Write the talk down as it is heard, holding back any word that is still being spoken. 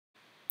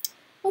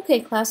Okay,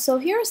 class, so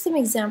here are some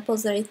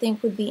examples that I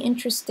think would be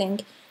interesting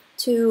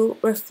to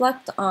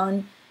reflect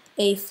on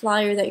a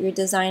flyer that you're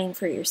designing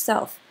for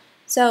yourself.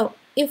 So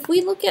if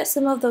we look at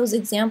some of those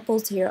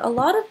examples here, a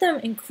lot of them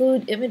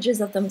include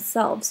images of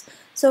themselves.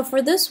 So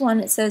for this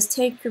one, it says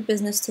take your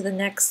business to the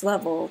next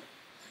level.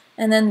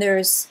 And then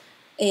there's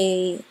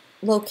a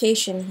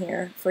location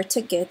here for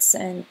tickets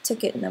and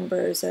ticket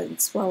numbers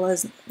as well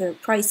as their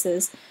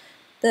prices.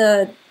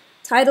 The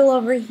title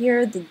over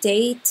here, the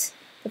date,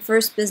 the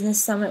first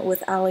business summit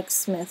with Alex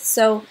Smith.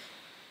 So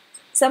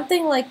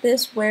something like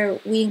this where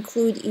we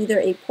include either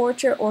a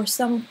portrait or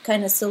some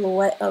kind of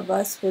silhouette of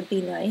us would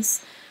be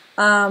nice.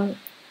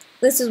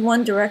 This is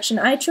one direction.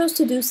 I chose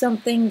to do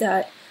something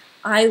that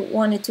I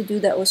wanted to do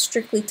that was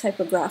strictly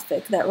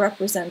typographic, that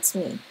represents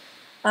me.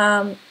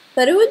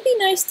 But it would be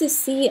nice to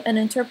see an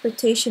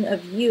interpretation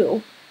of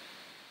you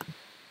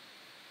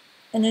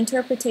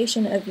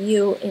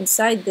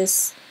inside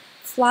this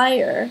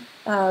flyer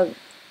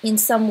in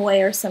some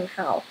way or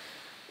somehow.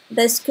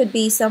 This could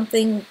be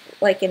something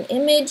like an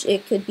image,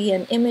 it could be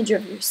an image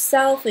of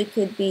yourself, it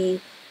could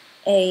be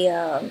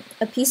a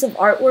piece of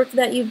artwork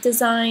that you've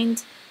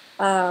designed,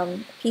 a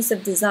piece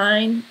of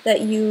design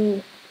that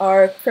you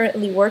are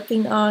currently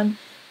working on.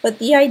 But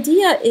the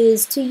idea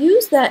is to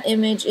use that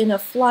image in a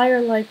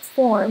flyer-like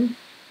form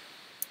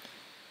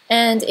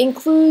and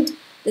include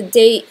the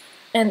date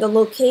and the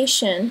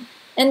location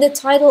and the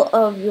title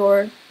of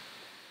your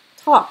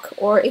talk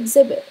or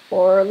exhibit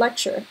or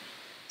lecture.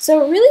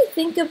 So really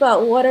think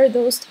about what are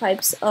those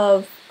types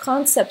of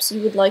concepts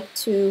you would like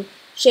to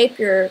shape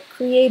your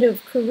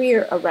creative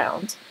career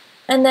around.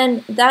 And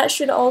then that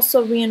should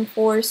also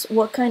reinforce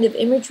what kind of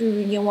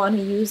imagery you want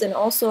to use and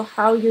also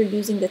how you're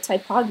using the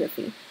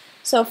typography.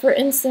 So for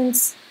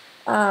instance,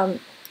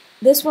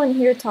 this one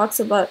here talks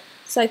about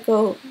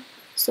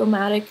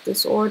psychosomatic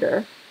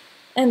disorder.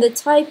 And the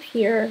type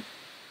here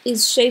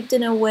is shaped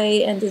in a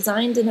way and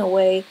designed in a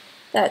way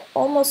that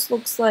almost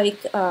looks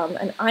like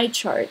an eye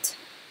chart,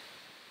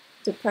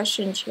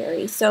 depression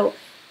cherry. So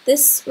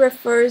this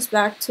refers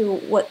back to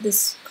what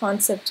this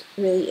concept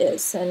really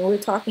is, and we're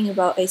talking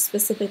about a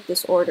specific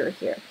disorder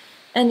here.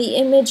 And the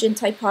image and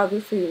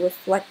typography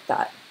reflect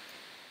that.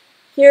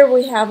 Here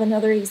we have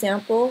another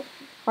example,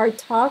 Hard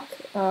Talk.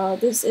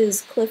 This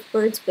is Cliff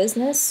Bird's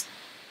business.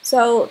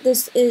 So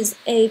this is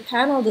a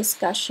panel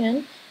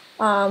discussion,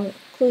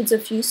 includes a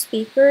few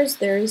speakers.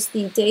 There's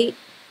the date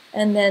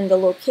and then the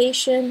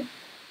location,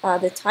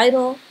 the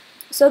title.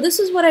 So this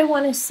is what I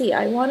want to see.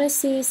 I want to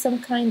see some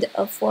kind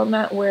of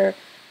format where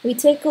we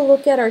take a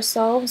look at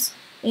ourselves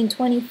in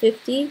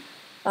 2050,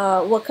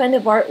 what kind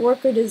of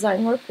artwork or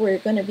design work we're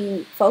going to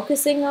be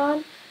focusing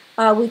on.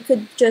 We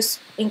could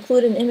just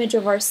include an image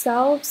of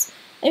ourselves,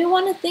 and we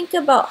want to think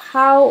about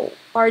how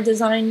our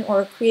design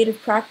or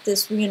creative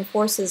practice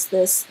reinforces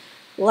this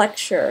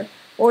lecture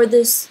or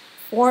this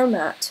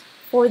format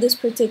for this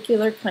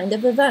particular kind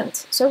of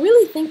event. So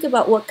really think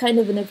about what kind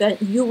of an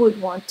event you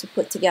would want to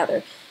put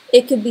together.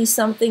 It could be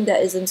something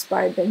that is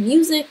inspired by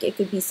music, it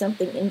could be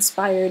something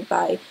inspired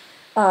by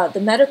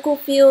the medical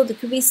field, it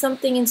could be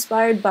something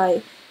inspired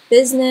by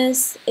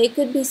business, it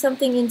could be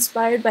something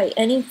inspired by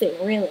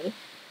anything really.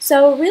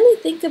 So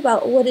really think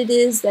about what it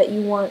is that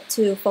you want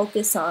to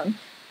focus on.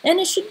 And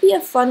it should be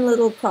a fun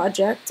little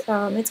project.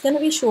 It's going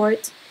to be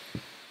short.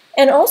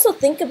 And also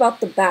think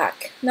about the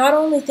back. Not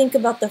only think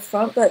about the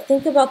front, but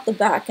think about the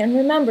back. And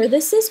remember,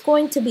 this is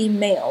going to be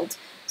mailed.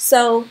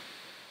 So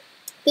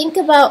think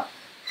about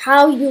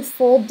how you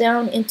fold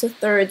down into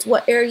thirds,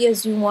 what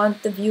areas you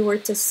want the viewer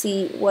to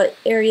see, what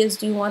areas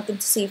do you want them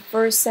to see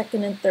first,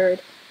 second, and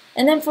third.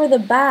 And then for the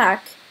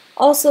back,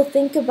 also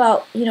think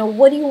about,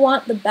 what do you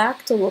want the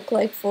back to look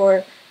like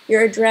for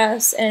your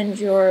address and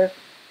your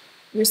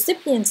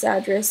recipient's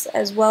address,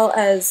 as well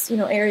as,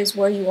 areas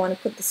where you want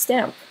to put the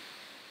stamp.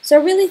 So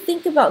really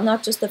think about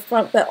not just the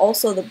front, but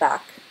also the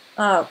back.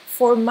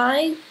 For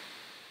my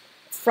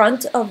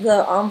front of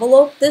the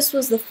envelope, this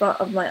was the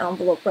front of my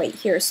envelope right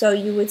here. So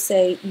you would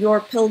say your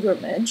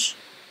pilgrimage,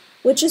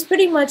 which is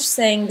pretty much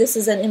saying this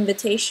is an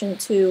invitation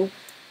to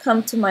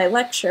come to my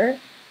lecture.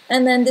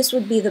 And then this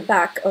would be the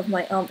back of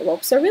my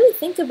envelope. So really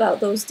think about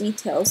those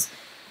details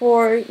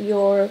for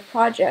your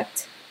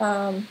project.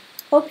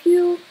 Hope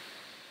you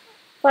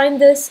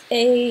find this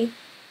a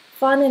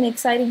fun and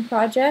exciting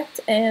project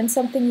and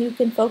something you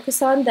can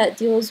focus on that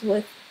deals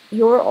with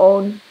your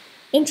own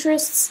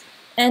interests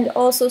and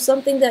also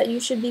something that you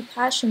should be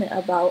passionate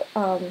about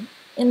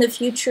in the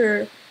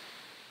future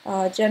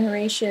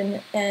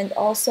generation, and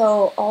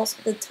also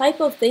the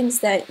type of things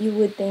that you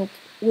would think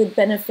would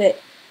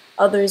benefit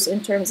others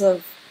in terms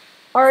of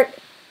art,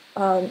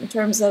 in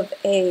terms of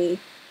a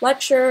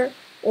lecture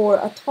or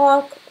a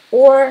talk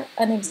or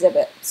an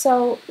exhibit.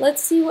 So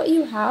let's see what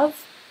you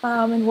have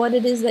and what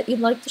it is that you'd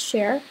like to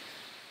share.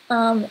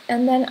 And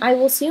then I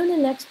will see you in the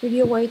next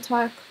video where I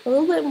talk a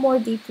little bit more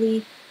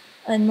deeply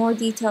and more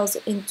details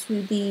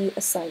into the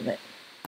assignment.